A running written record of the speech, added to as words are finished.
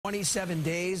27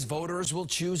 days, voters will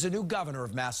choose a new governor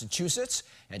of Massachusetts.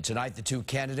 And tonight, the two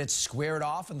candidates squared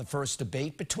off in the first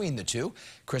debate between the two.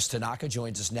 Chris Tanaka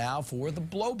joins us now for the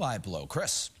blow-by-blow.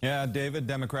 Chris. Yeah, David,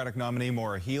 Democratic nominee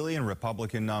Maura Healey and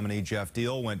Republican nominee Geoff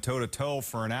Diehl went toe-to-toe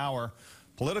for an hour.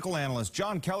 Political analyst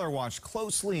John Keller watched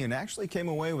closely and actually came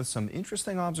away with some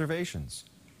interesting observations.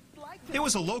 It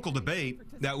was a local debate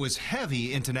that was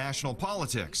heavy into national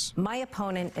politics. My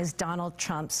opponent is Donald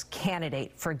Trump's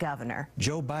candidate for governor.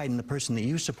 Joe Biden, the person that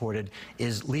you supported,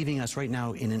 is leaving us right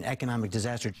now in an economic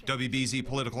disaster. WBZ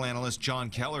political analyst John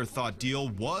Keller thought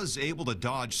Diehl was able to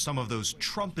dodge some of those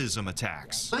Trumpism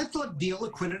attacks. I thought Diehl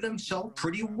acquitted himself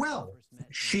pretty well.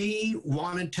 She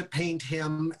wanted to paint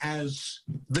him as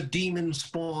the demon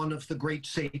spawn of the great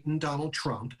Satan, Donald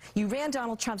Trump. You ran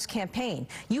Donald Trump's campaign.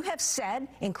 You have said,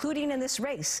 including in this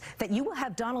race, that you will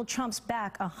have Donald Trump's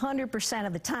back 100%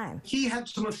 of the time. He had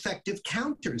some effective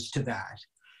counters to that.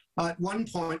 At one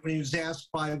point, when he was asked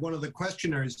by one of the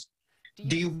questioners,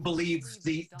 do you believe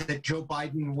that Joe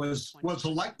Biden was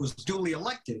duly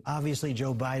elected? Obviously,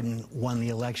 Joe Biden won the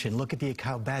election. Look at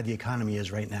how bad the economy is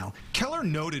right now. Keller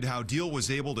noted how Diehl was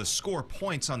able to score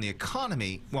points on the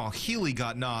economy while Healey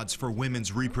got nods for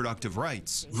women's reproductive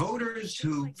rights. Voters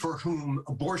for whom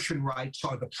abortion rights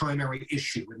are the primary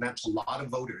issue, and that's a lot of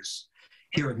voters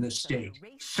here in this state,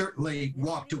 certainly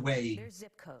walked away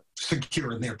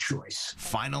secure in their choice.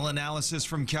 Final analysis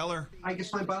from Keller. I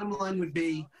guess my bottom line would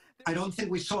be, I don't think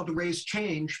we saw the race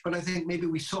change, but I think maybe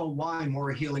we saw why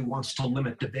Maura Healey wants to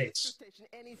limit debates.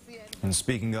 And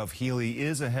speaking of, Healey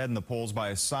is ahead in the polls by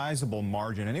a sizable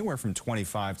margin, anywhere from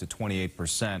 25 to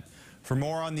 28%. For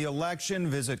more on the election,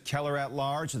 visit Keller at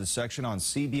Large, the section on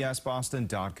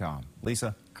CBSBoston.com.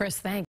 Lisa. Chris, thanks.